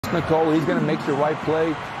Nicole. He's going to make the right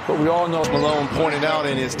play. But we all know Malone pointed out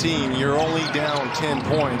in his team, you're only down 10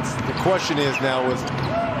 points. The question is now with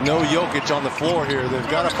no Jokic on the floor here, they've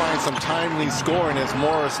got to find some timely scoring as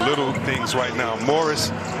Morris. Little things right now. Morris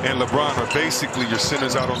and LeBron are basically your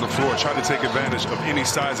centers out on the floor, trying to take advantage of any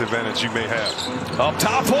size advantage you may have. Up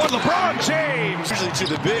top for LeBron James. Usually to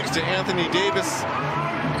the bigs, to Anthony Davis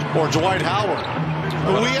or Dwight Howard.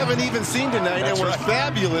 But we haven't even seen tonight, and we're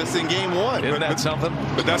fabulous in game one. Isn't that something?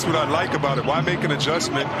 But that's what I like about it. Why make an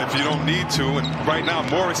adjustment if you don't need to? And right now,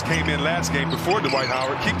 Morris came in last game before Dwight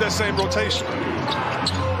Howard. Keep that same rotation.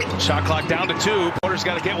 Shot clock down to 2. Porter's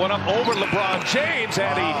got to get one up over LeBron James,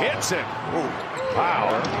 and he hits it.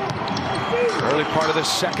 Wow. Early part of the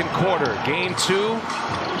second quarter. Game 2.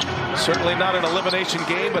 Certainly not an elimination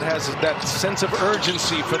game, but has that sense of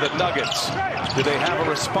urgency for the Nuggets. Do they have a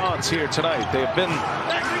response here tonight? They have been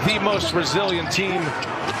the most resilient team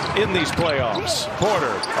in these playoffs.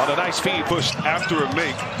 Porter on a nice feed. Pushed after a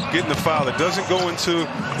make, getting the foul. It doesn't go into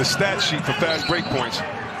the stat sheet for fast break points.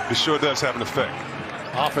 It sure does have an effect.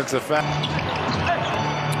 Offensive foul.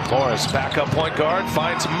 Morris, backup point guard,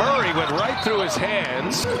 finds Murray, went right through his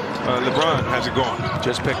hands. LeBron has it going.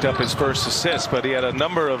 Just picked up his first assist, but he had a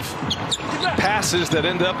number of passes that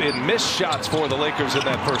end up in missed shots for the Lakers in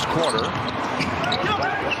that first quarter.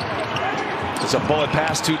 It's a bullet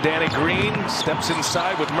pass to Danny Green. Steps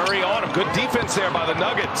inside with Murray on him. Good defense there by the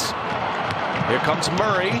Nuggets. Here comes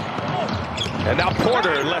Murray. And now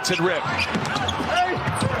Porter lets it rip.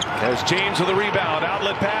 There's James with a rebound.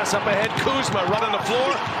 Outlet pass up ahead. Kuzma running the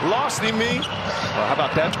floor. Lost him. Well, how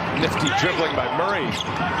about that nifty dribbling by Murray?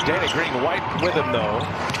 Danny Green right with him, though.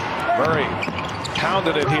 Murray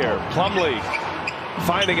pounded it here. Plumlee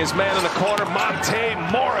finding his man in the corner. Monte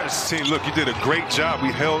Morris. See, look, you did a great job.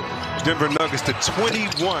 We held Denver Nuggets to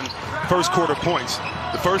 21 first quarter points.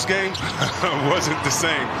 The first game wasn't the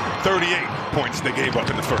same. 38 points they gave up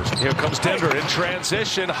in the first. Here comes Denver in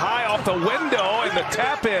transition. High off the window and the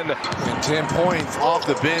tap in. And 10 points off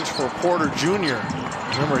the bench for Porter Jr.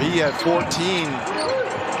 Remember, he had 14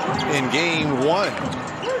 in game 1.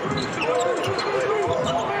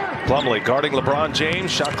 Plumlee guarding LeBron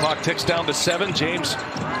James. Shot clock ticks down to 7. James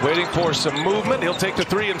waiting for some movement. He'll take the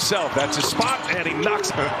 3 himself. That's his spot, and he knocks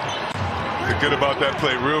it. Good about that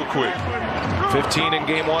play real quick. 15 in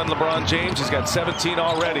game 1, LeBron James. He's got 17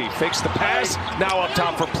 already. Fakes the pass. Now up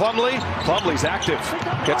top for Plumlee. Plumlee's active.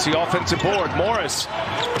 Gets the offensive board. Morris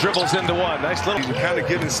dribbles into one. Nice little. You can kind of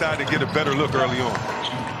get inside and get a better look early on.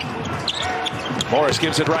 Morris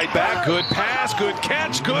gives it right back. Good pass. Good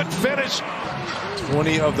catch. Good finish.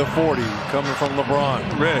 20 of the 40 coming from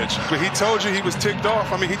LeBron. Reg, but he told you he was ticked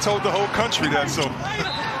off. I mean, he told the whole country that, so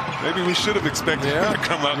maybe we should have expected him to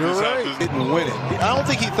come out. You're right. Didn't win it. I don't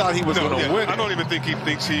think he thought he was going to win it. I don't even think he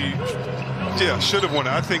thinks he should have won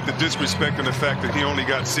it. I think the disrespect and the fact that he only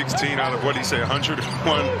got 16 out of, what he say,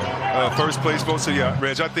 101 first place votes. So yeah,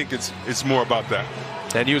 Reg, I think it's more about that.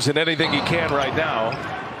 And using anything he can right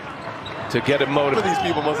now to get him motivated. These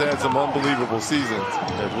people must have had some unbelievable seasons.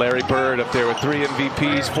 And Larry Bird up there with 3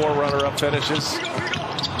 MVPs, 4 runner-up finishes.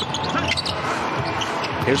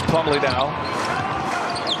 Here's Plumlee now.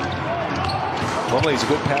 Plumlee's a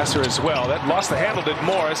good passer as well. That lost the handle to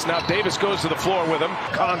Morris. Now Davis goes to the floor with him.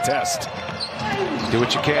 Contest. Do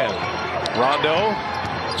what you can. Rondo.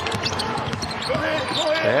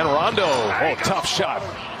 And Rondo. Oh, tough shot.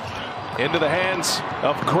 Into the hands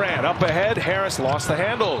of Grant. Up ahead. Harris lost the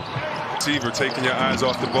handle. Receiver taking your eyes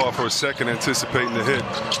off the ball for a second, anticipating the hit.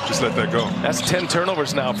 Just let that go. That's 10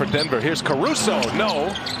 turnovers now for Denver. Here's Caruso. No.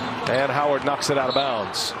 And Howard knocks it out of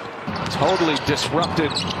bounds. Totally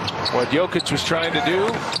disrupted what Jokic was trying to do.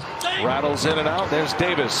 Rattles in and out. There's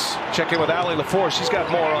Davis. Check in with Allie LaForce. She's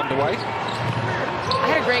got more on Dwight. I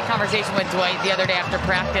had a great conversation with Dwight the other day after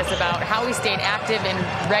practice about how he stayed active and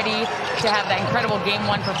ready to have that incredible game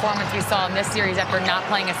 1 performance we saw in this series after not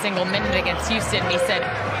playing a single minute against Houston. And he said,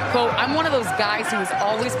 quote, "I'm one of those guys who is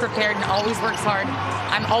always prepared and always works hard.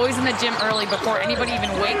 I'm always in the gym early before anybody even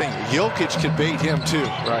wakes." Jokic could bait him too.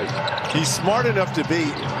 Right. He's smart enough to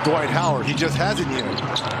beat Dwight Howard. He just hasn't yet,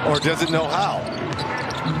 or doesn't know how.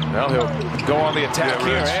 Well, he'll go on the attack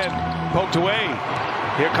here and poked away.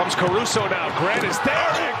 Here comes Caruso now. Grant is there,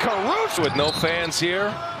 and Caruso with no fans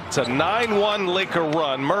here. It's a 9-1 Laker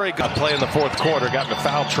run. Murray got play in the fourth quarter, got into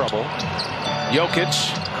foul trouble. Jokic,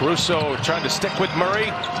 Caruso trying to stick with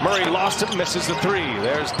Murray. Murray lost it, misses the 3.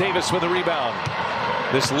 There's Davis with a rebound.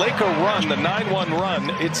 This Laker run, the 9-1 run,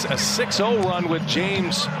 it's a 6-0 run with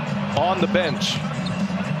James on the bench.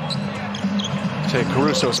 Say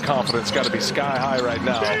Caruso's confidence got to be sky high right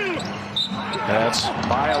now. That's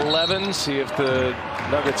by 11. See if the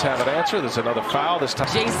Nuggets have an answer. There's another foul this time.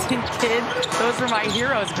 Jason Kidd, those were my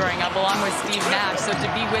heroes growing up, along with Steve Nash. So to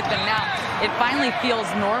be with them now, it finally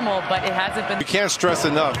feels normal, but it hasn't been. You can't stress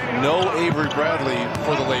enough, no Avery Bradley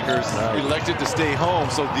for the Lakers. Elected to stay home.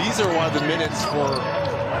 So these are one of the minutes for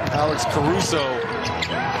Alex Caruso.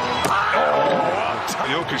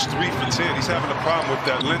 Jokic 3 for 10. He's having a problem with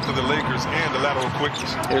that length of the Lakers and the lateral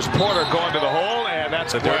quickness. Here's Porter going to the hole, and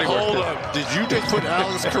that's a dirty work. Hold up. Did you just put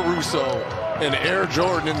Alex Caruso and Air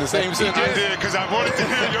Jordan in the same sentence? I did, because I wanted to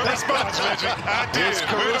hear your response, Reggie. I did. Here's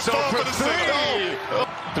Caruso for 3.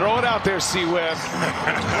 Throw it out there, C-Web.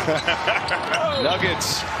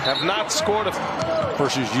 Nuggets have not scored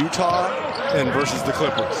versus Utah and versus the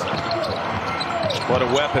Clippers. What a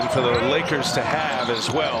weapon for the Lakers to have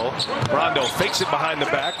as well. Rondo fakes it behind the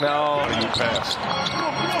back. Now you pass.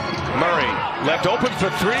 Murray left open for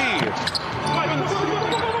 3.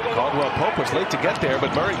 Caldwell Pope was late to get there,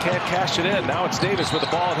 but Murray can't cash it in. Now it's Davis with the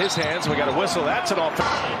ball in his hands. We got a whistle. That's an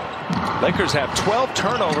offense. Lakers have 12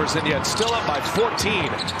 turnovers and yet still up by 14.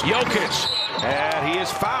 Jokic, and he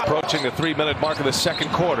is fouled. Approaching the 3-minute mark of the second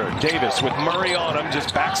quarter. Davis with Murray on him,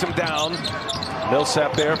 just backs him down.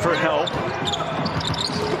 Millsap there for help.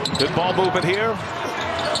 Good ball movement here.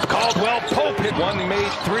 Caldwell Pope hit one,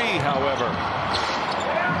 made 3, however.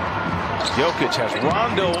 Jokic has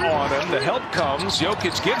Rondo on him. The help comes.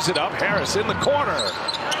 Jokic gives it up. Harris in the corner.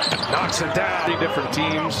 Knocks it down. 3 different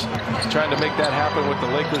teams trying to make that happen with the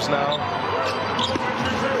Lakers now.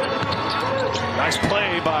 Nice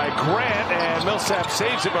play by Grant, and Millsap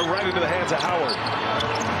saves it, but right into the hands of Howard.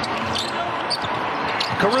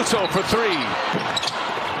 Caruso for 3.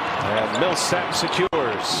 And Millsap secures.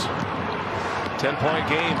 10-point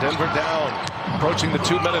game. Denver down. Approaching the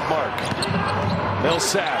 2-minute mark.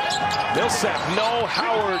 Millsap. No.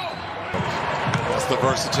 Howard. That's the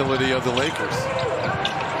versatility of the Lakers.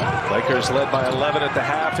 Lakers led by 11 at the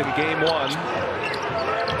half in game 1.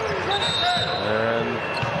 And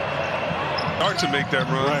hard to make that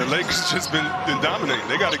run. The Lakers just been dominating.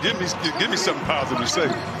 They got to give me something positive to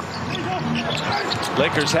say.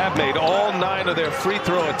 Lakers have made all 9 of their free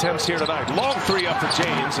throw attempts here tonight. Long 3 up to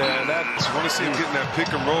James, and that's. I want to see him getting that pick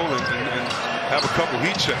and roll and have a couple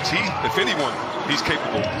heat checks. If anyone, he's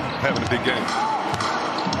capable of having a big game.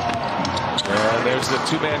 And there's the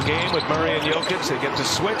 2-man game with Murray and Jokic. They get to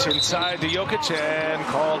switch inside to Jokic and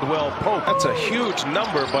Caldwell Pope. That's a huge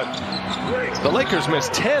number, but the Lakers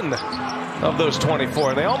missed 10 of those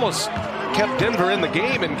 24. They almost kept Denver in the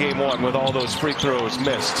game in game 1 with all those free throws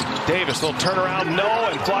missed. Davis, they'll turn around, no,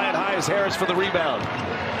 and flying high is Harris for the rebound.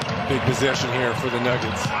 Big possession here for the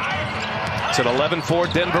Nuggets. It's an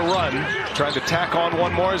 11-4 Denver run. Trying to tack on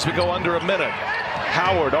one more as we go under a minute.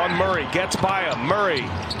 Howard on Murray, gets by him. Murray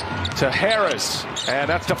to Harris, and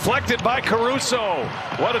that's deflected by Caruso.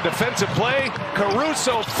 What a defensive play.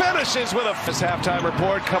 Caruso finishes with a halftime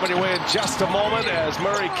report coming your way in just a moment as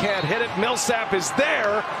Murray can't hit it. Millsap is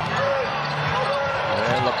there.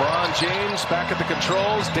 And LeBron James back at the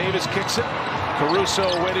controls. Davis kicks it. Caruso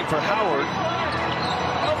waiting for Howard.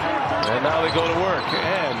 And now they go to work,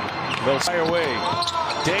 and they'll fire away.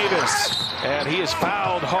 Davis, and he is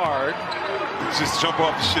fouled hard. Just jump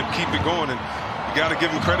off the ship, keep it going, and you got to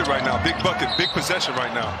give him credit right now. Big bucket, big possession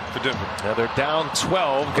right now for Denver. Now they're down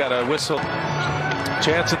 12. Got a whistle.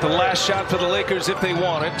 Chance at the last shot for the Lakers if they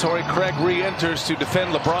want it. Torrey Craig re-enters to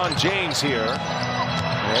defend LeBron James here.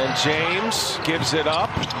 And James gives it up.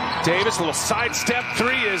 Davis, a little sidestep.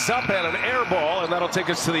 3 is up and an air ball, and that'll take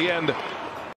us to the end